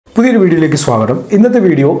പുതിയൊരു വീഡിയോയിലേക്ക് സ്വാഗതം. ഇന്നത്തെ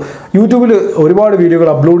വീഡിയോ യൂട്യൂബിൽ ഒരുപാട് വീഡിയോകൾ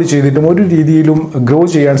അപ്ലോഡ് ചെയ്തിട്ടും ഒരു രീതിയിലും ഗ്രോ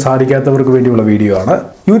ചെയ്യാൻ സാധിക്കാത്തവർക്ക് വേണ്ടിയുള്ള വീഡിയോ ആണ്.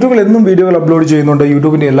 യൂട്യൂബിൽ എന്നും വീഡിയോകൾ അപ്ലോഡ് ചെയ്യുന്നുണ്ട്,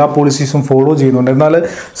 യൂട്യൂബിൻ്റെ എല്ലാ പോളിസീസും ഫോളോ ചെയ്യുന്നുണ്ട്, എന്നാൽ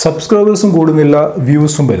സബ്സ്ക്രൈബേഴ്സും കൂടുന്നില്ല,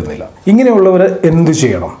 വ്യൂസും വരുന്നില്ല. ഇങ്ങനെയുള്ളവർ എന്ത്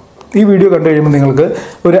ചെയ്യണം? ഈ വീഡിയോ കണ്ടു കഴിയുമ്പോൾ നിങ്ങൾക്ക്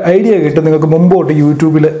ഒരു ഐഡിയ കിട്ടും നിങ്ങൾക്ക് മുമ്പോട്ട്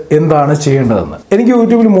യൂട്യൂബിൽ എന്താണ് ചെയ്യേണ്ടതെന്ന്. എനിക്ക്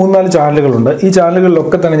യൂട്യൂബിൽ 3-4 ചാനലുകളുണ്ട്. ഈ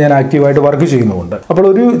ചാനലുകളിലൊക്കെ തന്നെ ഞാൻ ആക്റ്റീവായിട്ട് വർക്ക് ചെയ്യുന്നുണ്ട്. അപ്പോൾ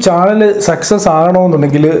ഒരു ചാനൽ സക്സസ്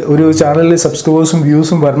ആകണമെന്നുണ്ടെങ്കിൽ, ഒരു ചാനലിൽ സബ്സ്ക്രൈബേഴ്സും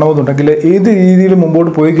വ്യൂസും വരണമെന്നുണ്ടെങ്കിൽ ഏത് രീതിയിൽ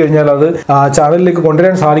മുമ്പോട്ട് പോയി കഴിഞ്ഞാൽ അത് ആ ചാനലിലേക്ക്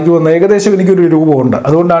കൊണ്ടുവരാൻ സാധിക്കുമെന്ന് ഏകദേശം എനിക്കൊരു രൂപമുണ്ട്.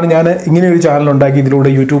 അതുകൊണ്ടാണ് ഞാൻ ഇങ്ങനെ ഒരു ചാനൽ ഉണ്ടാക്കി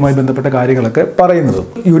ഇതിലൂടെ യൂട്യൂബുമായി ബന്ധപ്പെട്ട കാര്യങ്ങളൊക്കെ പറയുന്നത്.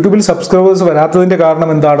 യൂട്യൂബിൽ സബ്സ്ക്രൈബേഴ്സ് വരാത്തതിൻ്റെ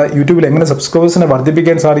കാരണം എന്താണ്? യൂട്യൂബിൽ എങ്ങനെ സബ്സ്ക്രൈബേഴ്സിനെ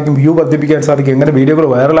വർദ്ധിപ്പിക്കാൻ സാധിക്കും, വ്യൂ വർദ്ധിപ്പിക്കാൻ സാധിക്കും, എങ്ങനെ വീഡിയോകൾ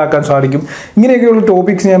വൈറലാക്കാൻ സാധിക്കും, ഇങ്ങനെയൊക്കെയുള്ള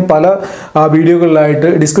ടോപ്പിക്സ് ഞാൻ പല വീഡിയോകളിലായിട്ട്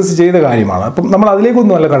ഡിസ്കസ് ചെയ്ത കാര്യമാണ്. അപ്പം നമ്മൾ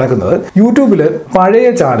അതിലേക്കൊന്നും അല്ല കടക്കുന്നത്. യൂട്യൂബിൽ പഴയ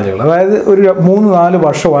ചാനലുകൾ, അതായത് ഒരു 3-4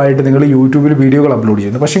 വർഷമായിട്ട് നിങ്ങൾ യൂട്യൂബിൽ വീഡിയോകൾ അപ്ലോഡ്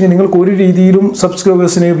ചെയ്യുന്നു, പക്ഷേ നിങ്ങൾക്ക് ഒരു രീതിയിലും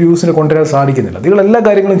സബ്സ്ക്രൈബേഴ്സിനെ വ്യൂസിനെ കൊണ്ടുവരാൻ സാധിക്കുന്നില്ല. നിങ്ങൾ എല്ലാ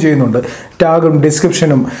കാര്യങ്ങളും ചെയ്യുന്നുണ്ട്, ടാഗും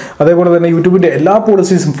ഡിസ്ക്രിപ്ഷനും അതേപോലെ തന്നെ യൂട്യൂബിൻ്റെ എല്ലാ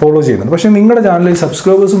പോളിസീസും ഫോളോ ചെയ്യുന്നുണ്ട്, പക്ഷേ നിങ്ങളുടെ ചാനലിൽ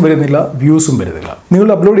സബ്സ്ക്രൈബേഴ്സും വരുന്നില്ല, വ്യൂസും വരുന്നില്ല.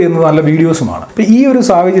 നിങ്ങൾ അപ്ലോഡ് ചെയ്യുന്നത് നല്ല വീഡിയോസുമാണ്. അപ്പോൾ ഈ ഒരു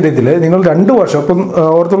സാഹചര്യത്തിൽ നിങ്ങൾ 2 വർഷം, അപ്പം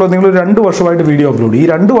ഓർത്തുള്ള നിങ്ങൾ 2 വർഷമായിട്ട് വീഡിയോ അപ്ലോഡ്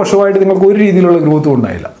ചെയ്യും, 2 വർഷമായിട്ട് നിങ്ങൾക്ക് ഒരു രീതിയിലുള്ള ഗ്രോത്തും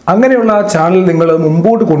ഉണ്ടായില്ല. അങ്ങനെയുള്ള ആ ചാനൽ നിങ്ങൾ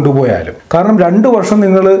മുമ്പോട്ട് കൊണ്ടുപോയാലും, കാരണം 2 വർഷം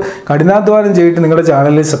നിങ്ങൾ കഠിനാധ്വാനം ചെയ്തിട്ട് നിങ്ങളുടെ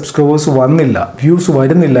ചാനലിൽ സബ്സ്ക്രൈബേഴ്സ് വന്നില്ല, വ്യൂസ്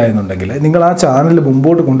വരുന്നില്ല എന്നുണ്ടെങ്കിൽ നിങ്ങൾ ആ ചാനൽ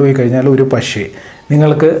മുമ്പോട്ട് കൊണ്ടുപോയി കഴിഞ്ഞാൽ ഒരു പക്ഷേ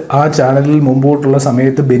നിങ്ങൾക്ക് ആ ചാനലിൽ മുമ്പോട്ടുള്ള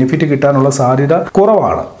സമയത്ത് ബെനിഫിറ്റ് കിട്ടാനുള്ള സാധ്യത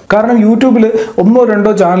കുറവാണ്. കാരണം യൂട്യൂബിൽ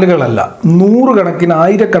 1-2 ചാനലുകളല്ല, 100 കണക്കിന്,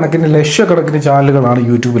 1000 ലക്ഷക്കണക്കിന് ചാനലുകളാണ്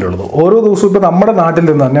യൂട്യൂബിലുള്ളത്. ഓരോ ദിവസവും ഇപ്പോൾ നമ്മുടെ നാട്ടിൽ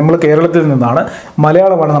നിന്നാണ്, നമ്മൾ കേരളത്തിൽ നിന്നാണ്,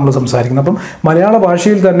 മലയാളമാണ് നമ്മൾ സംസാരിക്കുന്നത്. അപ്പം മലയാള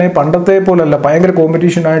ഭാഷയിൽ തന്നെ പണ്ടത്തെ പോലല്ല, ഭയങ്കര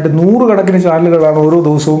കോമ്പറ്റീഷനായിട്ട് 100 കണക്കിന് ചാനലുകളാണ് ഓരോ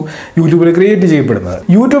ദിവസവും യൂട്യൂബിൽ ക്രിയേറ്റ് ചെയ്യപ്പെടുന്നത്.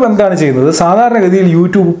 യൂട്യൂബ് എന്താണ് ചെയ്യുന്നത്? സാധാരണഗതിയിൽ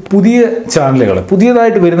യൂട്യൂബ് പുതിയ ചാനലുകൾ,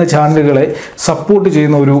 പുതിയതായിട്ട് വരുന്ന ചാനലുകളെ സപ്പോർട്ട്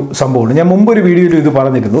ചെയ്യുന്ന ഒരു സംഭവമാണ്. ഞാൻ മുമ്പൊരു വീഡിയോയിൽ ഇത്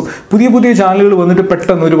പറഞ്ഞിരുന്നു. പുതിയ ചാനലുകൾ വന്നിട്ട്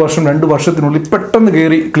പെട്ടെന്ന് 1 വർഷം 2 വർഷത്തിനുള്ളിൽ പെട്ടെന്ന്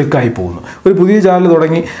കയറി ക്ലിക്കായി പോകുന്നു. ഒരു പുതിയ ചാനൽ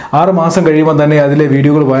തുടങ്ങി 6 മാസം കഴിയുമ്പോൾ തന്നെ അതിലെ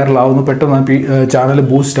വീഡിയോകൾ വൈറലാവുന്നു, പെട്ടെന്ന് ചാനൽ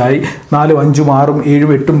ബൂസ്റ്റായി 4, 5, 6,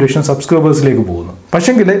 7, 8 ലക്ഷം സബ്സ്ക്രൈബേഴ്സിലേക്ക് പോകുന്നു.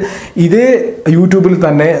 പക്ഷെങ്കിൽ ഇതേ യൂട്യൂബിൽ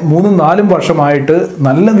തന്നെ 3-4 വർഷമായിട്ട്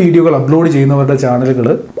നല്ല വീഡിയോകൾ അപ്ലോഡ് ചെയ്യുന്നവരുടെ ചാനലുകൾ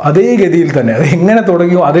അതേ ഗതിയിൽ തന്നെ, അത് എങ്ങനെ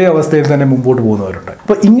തുടങ്ങിയോ അതേ അവസ്ഥയിൽ തന്നെ മുമ്പോട്ട് പോകുന്നവരുണ്ട്.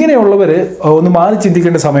 അപ്പോൾ ഇങ്ങനെയുള്ളവർ ഒന്ന് മാറി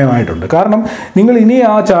ചിന്തിക്കേണ്ട സമയമായിട്ടുണ്ട്. കാരണം നിങ്ങൾ ഇനി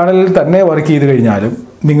ആ ചാനലിൽ തന്നെ വർക്ക് ചെയ്ത് കഴിഞ്ഞാലും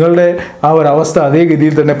നിങ്ങളുടെ ആ ഒരു അവസ്ഥ അതേ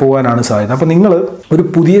ഗതിയിൽ തന്നെ പോകാനാണ് സാധ്യത. അപ്പോൾ നിങ്ങൾ ഒരു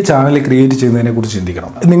പുതിയ ചാനൽ ക്രിയേറ്റ് ചെയ്യുന്നതിനെ കുറിച്ച്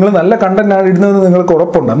ചിന്തിക്കണം. നിങ്ങൾ നല്ല കണ്ടന്റാണ് ഇടുന്നതെന്ന് നിങ്ങൾക്ക്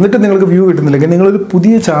ഉറപ്പുണ്ട്, എന്നിട്ട് നിങ്ങൾക്ക് വ്യൂ കിട്ടുന്നില്ലെങ്കിൽ നിങ്ങളൊരു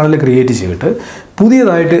പുതിയ ചാനൽ ക്രിയേറ്റ് ചെയ്തിട്ട്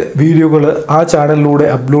പുതിയതായിട്ട് വീഡിയോകൾ ആ ചാനലിലൂടെ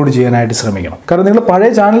അപ്ലോഡ് ചെയ്യാനായിട്ട് ശ്രമിക്കണം. കാരണം നിങ്ങൾ പഴയ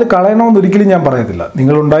ചാനൽ കളയണമെന്ന് ഒരിക്കലും ഞാൻ പറയത്തില്ല.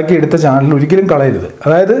 നിങ്ങൾ ഉണ്ടാക്കിയെടുത്ത ചാനൽ ഒരിക്കലും കളയരുത്.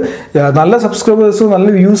 അതായത് നല്ല സബ്സ്ക്രൈബേഴ്സും നല്ല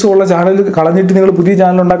വ്യൂസും ഉള്ള ചാനൽ കളഞ്ഞിട്ട് നിങ്ങൾ പുതിയ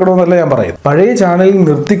ചാനൽ ഉണ്ടാക്കണമെന്നല്ല ഞാൻ പറയുന്നത്. പഴയ ചാനലിൽ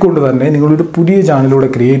നിർത്തിക്കൊണ്ട് തന്നെ നിങ്ങളൊരു പുതിയ ചാനലിലൂടെ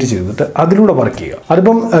ക്രിയേറ്റ് ചെയ്തിട്ട് അതിലൂടെ വർക്ക് ചെയ്യുക. അതിപ്പം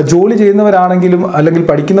ജോലി ചെയ്യുന്നവരാണെങ്കിലും അല്ലെങ്കിൽ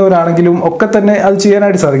പഠിക്കുന്നവരാണെങ്കിലും ഒക്കെ തന്നെ അത്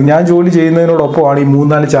ചെയ്യാനായിട്ട് സാധിക്കും. ഞാൻ ജോലി ചെയ്യുന്നതിനോടൊപ്പമാണ് ഈ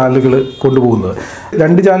 3-4 ചാനലുകൾ കൊണ്ടുപോകുന്നത്.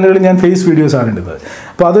 2 ചാനലുകൾ ഞാൻ ഫേസ് വീഡിയോസാണ് ഇടുന്നത്.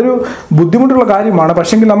 അപ്പോൾ അതൊരു ബുദ്ധിമുട്ടുള്ള കാര്യമാണ്.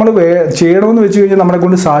 പക്ഷെങ്കിൽ നമ്മൾ ചെയ്യണമെന്ന് വെച്ച് കഴിഞ്ഞാൽ നമ്മളെ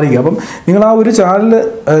കൊണ്ട് സാധിക്കും. അപ്പം നിങ്ങൾ ആ ഒരു ചാനൽ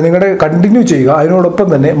നിങ്ങളുടെ കണ്ടിന്യൂ ചെയ്യുക, അതിനോടൊപ്പം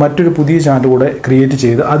തന്നെ മറ്റൊരു പുതിയ ചാനൽ കൂടെ ക്രിയേറ്റ്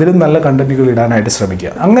ചെയ്ത് അതിലും നല്ല കണ്ടന്റുകൾ ഇടാനായിട്ട്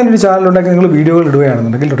ശ്രമിക്കുക. അങ്ങനെ ഒരു ചാനൽ ഉണ്ടാക്കി നിങ്ങൾ വീഡിയോകൾ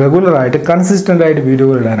ഇടുകയാണെന്നുണ്ടെങ്കിൽ റെഗുലറായിട്ട് കൺസിസ്റ്റൻ്റ് ആയിട്ട്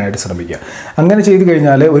വീഡിയോകൾ ഇടാനായിട്ട് ശ്രമിക്കുക. അങ്ങനെ ചെയ്ത്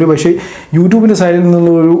കഴിഞ്ഞാൽ ഒരു പക്ഷേ യൂട്യൂബിൻ്റെ സൈഡിൽ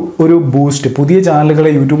നിന്നുള്ള ഒരു ബൂസ്റ്റ്, പുതിയ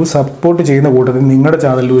ചാനലുകളെ യൂട്യൂബ് സപ്പോർട്ട് ചെയ്യുന്ന കൂട്ടത്തിൽ നിങ്ങളുടെ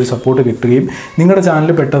ചാനലിൽ ഒരു സപ്പോർട്ട് കിട്ടുകയും നിങ്ങളുടെ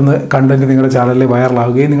ചാനൽ പെട്ടെന്ന് കണ്ടന്റ് നിങ്ങളുടെ ചാനലിൽ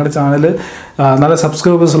വൈറലാവുകയും നിങ്ങളുടെ ചാനൽ നല്ല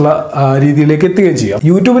സബ്സ്ക്രൈബേഴ്സ് ഉള്ള രീതിയിലേക്ക് എത്തുകയും ചെയ്യാം.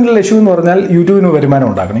 യൂട്യൂബിൻ്റെ ലക്ഷ്യം എന്ന് പറഞ്ഞാൽ യൂട്യൂബിന് വരുമാനം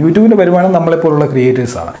ഉണ്ടാക്കണം. യൂട്യൂബിൻ്റെ വരുമാനം നമ്മളെപ്പോലുള്ള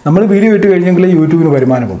ക്രിയേറ്റേഴ്സാണ്. നമ്മൾ വീഡിയോ ഇട്ട് കഴിഞ്ഞെങ്കിൽ യൂട്യൂബിന്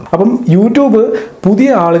വരുമാനമുണ്ട്. അപ്പം യൂട്യൂബ് പുതിയ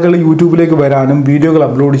ആളുകൾ യൂട്യൂബിലേക്ക് വരാനും വീഡിയോകൾ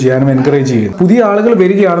അപ്ലോഡ് ചെയ്യാനും എൻകറേജ് ചെയ്യുന്നു. പുതിയ ആളുകൾ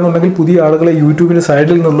വരികയാണെന്നുണ്ടെങ്കിൽ പുതിയ ആളുകളെ യൂട്യൂബിൻ്റെ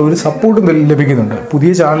സൈഡിൽ നിന്നുള്ള ഒരു സപ്പോർട്ടും ലഭിക്കുന്നുണ്ട്.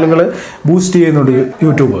 പുതിയ ചാനലുകൾ ബൂസ്റ്റ് ചെയ്യുന്നുണ്ട്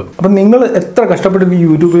യൂട്യൂബ്. അപ്പം നിങ്ങൾ എത്ര കഷ്ടപ്പെട്ട്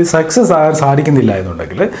യൂട്യൂബിൽ സക്സസ് ആകാൻ സാധിക്കുന്നില്ല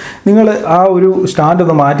എന്നുണ്ടെങ്കിൽ നിങ്ങൾ ആ ഒരു സ്റ്റാൻഡ്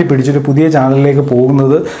ഒന്ന് മാറ്റി പിടിച്ചിട്ട് പുതിയ ചാനലിലേക്ക്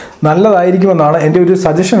പോകുന്നത് നല്ലതായിരിക്കുമെന്നാണ് എൻ്റെ ഒരു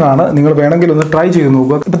സജഷനാണ്. നിങ്ങൾ വേണമെങ്കിൽ ഒന്ന് ട്രൈ ചെയ്ത്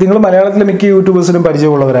നോക്കുക. ഇപ്പോൾ നിങ്ങൾ മലയാളത്തിലെ മിക്ക യൂട്യൂബേഴ്സിനും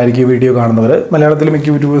പരിചയമുള്ളവരായിരിക്കും, വീഡിയോ കാണുന്നവർ മലയാളത്തിലെ മിക്ക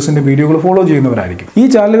യൂട്യൂബേഴ്സിൻ്റെ വീഡിയോകൾ ഫോളോ ചെയ്യുന്നവരായിരിക്കും. ഈ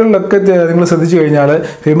ചാനലുകളിലൊക്കെ നിങ്ങൾ ശ്രദ്ധിച്ചു കഴിഞ്ഞാൽ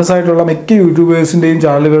ഫേമസ് ആയിട്ടുള്ള മിക്ക യൂട്യൂബേഴ്സിൻ്റെയും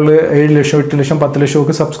ചാനലുകളിൽ 7 ലക്ഷം 8 ലക്ഷം 10 ലക്ഷം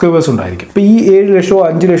ഒക്കെ സബ്സ്ക്രൈബേഴ്സ് ഉണ്ടായിരിക്കും. ഇപ്പോൾ ഈ 7 ലക്ഷമോ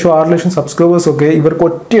 5 ലക്ഷമോ 6 ലക്ഷം സബ്സ്ക്രൈബേഴ്സൊക്കെ ഇവർക്ക്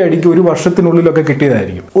ഒറ്റയടിക്ക് 1 വർഷത്തിനുള്ളിലൊക്കെ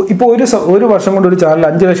കിട്ടിയതായിരിക്കും. ഇപ്പോൾ ഒരു വർഷം കൊണ്ട് ഒരു ചാനൽ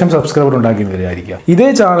 5 ലക്ഷം സബ്സ്ക്രൈബർ ഉണ്ടാക്കിയവരായിരിക്കും. ഇതേ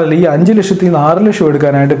ചാനൽ ഈ 5 ലക്ഷത്തിൽ നിന്ന് 6 ലക്ഷം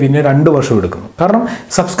എടുക്കാനായിട്ട് പിന്നെ 2 വർഷം എടുക്കും. കാരണം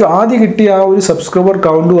ആദ്യം കിട്ടിയ ആ ഒരു സബ്സ്ക്രൈബർ സബ്സ്ക്രൈബർ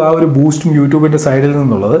കൗണ്ടും ആ ഒരു ബൂസ്റ്റും യൂട്യൂബിൻ്റെ സൈഡിൽ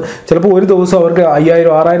നിന്നുള്ളത് ചിലപ്പോൾ ഒരു ദിവസം അവർക്ക്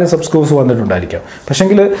 5000-6000 സബ്സ്ക്രൈബേഴ്സ് വന്നിട്ടുണ്ടായിരിക്കാം.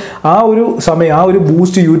 പക്ഷെങ്കിൽ ആ ഒരു സമയം ആ ഒരു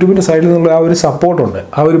ബൂസ്റ്റ് യൂട്യൂബിൻ്റെ സൈഡിൽ നിന്നുള്ള ആ ഒരു സപ്പോർട്ടുണ്ട്.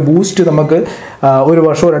 ആ ഒരു ബൂസ്റ്റ് നമുക്ക് 1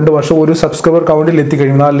 വർഷമോ 2 വർഷമോ ഒരു സബ്സ്ക്രൈബർ കൗണ്ടിൽ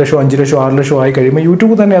എത്തിക്കഴിയുമ്പോൾ 4 ലക്ഷം 5 ലക്ഷം 6 ലക്ഷം ആയി കഴിയുമ്പോൾ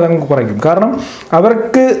യൂട്യൂബ് തന്നെ അതങ്ങ് കുറയ്ക്കും. കാരണം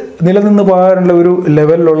അവർക്ക് നിലനിന്ന് പോകാനുള്ള ഒരു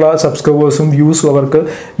ലെവലിലുള്ള സബ്സ്ക്രൈബേഴ്സും വ്യൂസും അവർക്ക്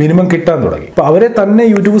മിനിമം കിട്ടാൻ തുടങ്ങി. അപ്പോൾ അവരെ തന്നെ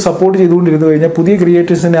യൂട്യൂബ് സപ്പോർട്ട് ചെയ്തുകൊണ്ടിരുന്നു കഴിഞ്ഞാൽ പുതിയ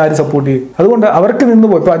ക്രിയേറ്റേഴ്സിനെ ആര് സപ്പോർട്ട് ചെയ്യും? അതുകൊണ്ട് അവർക്ക് നിന്ന്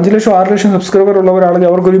പോയി ഇപ്പോൾ 5 ലക്ഷം 6 ലക്ഷം സബ്സ്ക്രൈബർ ഉള്ളവരാണെങ്കിൽ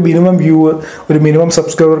അവർക്കൊരു മിനിമം വ്യൂ ഒരു മിനിമം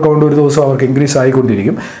സബ്സ്ക്രൈബർ കൗണ്ട് ഒരു ദിവസം അവർക്ക് ഇൻക്രീസ്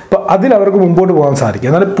ആയിക്കൊണ്ടിരിക്കും. അപ്പോൾ അതിൽ അവർക്ക് മുമ്പോട്ട് പോകാൻ സാധിക്കും.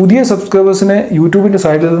 എന്നാൽ പുതിയ സബ്സ്ക്രൈബേഴ്സിനെ യൂട്യൂബിൻ്റെ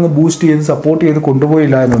സൈഡിൽ നിന്ന് ബൂസ്റ്റ് ചെയ്ത് സപ്പോർട്ട് ചെയ്ത്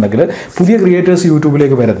കൊണ്ടുപോയില്ല എന്നുണ്ടെങ്കിൽ പുതിയ ക്രിയേറ്റേഴ്സ്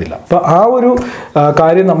യൂട്യൂബിലേക്ക് വരത്തില്ല. അപ്പോൾ ആ ഒരു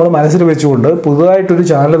കാര്യം നമ്മൾ മനസ്സിൽ വെച്ചുകൊണ്ട് പുതുതായിട്ടൊരു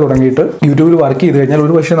ചാനൽ തുടങ്ങിയിട്ട് യൂട്യൂബിൽ വർക്ക് ചെയ്ത് കഴിഞ്ഞാൽ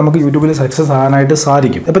ഒരു പക്ഷേ നമുക്ക് യൂട്യൂബിൽ സക്സസ് ആകാനായിട്ട്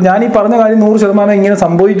സാധിക്കും. അപ്പം ഞാൻ ഈ പറഞ്ഞ കാര്യം 100% ഇങ്ങനെ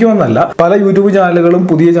സംഭവിക്കുമെന്നല്ല. പല യൂട്യൂബ് ചാനലുകളും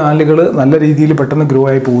പുതിയ ചാനലുകൾ നല്ല രീതിയിൽ പെട്ടെന്ന് ഗ്രോ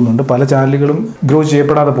ആയി പോകുന്നുണ്ട്. പല ചാനലുകളും ഗ്രോ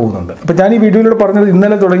ചെയ്യപ്പെടാതെ പോകുന്നുണ്ട്. അപ്പം ഞാൻ ഈ വീഡിയോയിലൂടെ പറഞ്ഞത്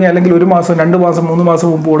ഇന്നലെ തുടങ്ങി അല്ലെങ്കിൽ 1 മാസം 2 മാസം 3 മാസം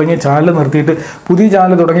മുമ്പ് തുടങ്ങിയ ചാനൽ നിർത്തിയിട്ട് പുതിയ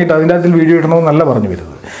ചാനൽ തുടങ്ങിയിട്ട് അതിൻ്റെ അകത്തിൽ വീഡിയോ ഇടണമെന്നല്ല പറഞ്ഞു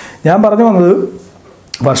വരുന്നത്. ഞാൻ പറഞ്ഞു വന്നത്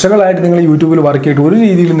വർഷങ്ങളായിട്ട് നിങ്ങൾ യൂട്യൂബിൽ വർക്ക് ചെയ്തിട്ട് ഒരു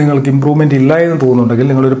രീതിയിൽ നിങ്ങൾക്ക് ഇമ്പ്രൂവ്മെൻറ്റ് ഇല്ല എന്ന് തോന്നുന്നുണ്ടെങ്കിൽ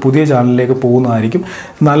നിങ്ങളൊരു പുതിയ ചാനലിലേക്ക് പോകുന്നതായിരിക്കും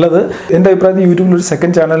നല്ലത്. എൻ്റെ അഭിപ്രായത്തിൽ യൂട്യൂബിൽ ഒരു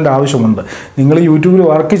സെക്കൻഡ് ചാനലിൻ്റെ ആവശ്യമുണ്ട്. നിങ്ങൾ യൂട്യൂബിൽ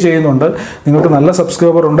വർക്ക് ചെയ്യുന്നുണ്ട്, നിങ്ങൾക്ക് നല്ല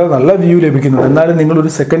സബ്സ്ക്രൈബർ ഉണ്ട്, നല്ല വ്യൂ ലഭിക്കുന്നുണ്ട്, എന്നാലും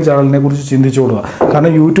നിങ്ങളൊരു സെക്കൻഡ് ചാനലിനെ കുറിച്ച് ചിന്തിച്ചോളുക.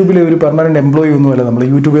 കാരണം യൂട്യൂബിലെ ഒരു പെർമനൻറ്റ് എംപ്ലോയി ഒന്നുമല്ല നമ്മൾ.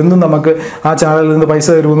 യൂട്യൂബ് എന്നും നമുക്ക് ആ ചാനലിൽ നിന്ന് പൈസ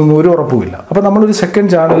തരുമെന്നൊന്നും ഒരു ഉറപ്പുമില്ല. അപ്പോൾ നമ്മളൊരു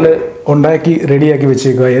സെക്കൻഡ് ചാനൽ ഉണ്ടാക്കി റെഡിയാക്കി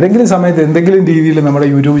വെച്ചേക്കുക. ഏതെങ്കിലും സമയത്ത് എന്തെങ്കിലും രീതിയിൽ നമ്മുടെ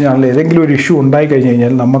യൂട്യൂബ് ചാനലിൽ ഏതെങ്കിലും ഒരു ഇഷ്യൂ ഉണ്ടായി കഴിഞ്ഞ്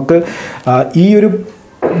കഴിഞ്ഞാൽ നമുക്ക് ഈ ഒരു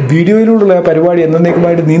വീഡിയോയിലൂടെയുള്ള പരിപാടി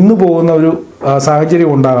എന്നേക്കുമായിട്ട് നിന്നു പോകുന്ന ഒരു സാഹചര്യം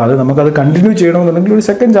ഉണ്ടാകാതെ നമുക്കത് കണ്ടിന്യൂ ചെയ്യണമെന്നുണ്ടെങ്കിൽ ഒരു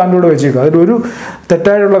സെക്കൻഡ് ചാനലിലൂടെ വെച്ചേക്കുക. അതിലൊരു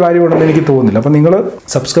തെറ്റായിട്ടുള്ള കാര്യമുണ്ടെന്ന് എനിക്ക് തോന്നുന്നില്ല. അപ്പം നിങ്ങൾ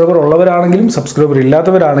സബ്സ്ക്രൈബർ ഉള്ളവരാണെങ്കിലും സബ്സ്ക്രൈബർ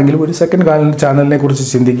ഇല്ലാത്തവരാണെങ്കിലും ഒരു സെക്കൻഡ് ചാനലിനെ കുറിച്ച്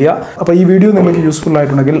ചിന്തിക്കുക. അപ്പോൾ ഈ വീഡിയോ നിങ്ങൾക്ക് യൂസ്ഫുൾ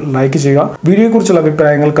ആയിട്ടുണ്ടെങ്കിൽ ലൈക്ക് ചെയ്യുക. വീഡിയോയെക്കുറിച്ചുള്ള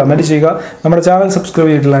അഭിപ്രായങ്ങൾ കമൻറ്റ് ചെയ്യുക. നമ്മുടെ ചാനൽ സബ്സ്ക്രൈബ്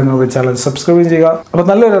ചെയ്തിട്ടില്ല എന്നുള്ളത് ചാനൽ സബ്സ്ക്രൈബ് ചെയ്യുക. അപ്പോൾ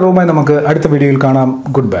നല്ലൊരു അറിവുമായി നമുക്ക് അടുത്ത വീഡിയോയിൽ കാണാം.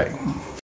 Good bye.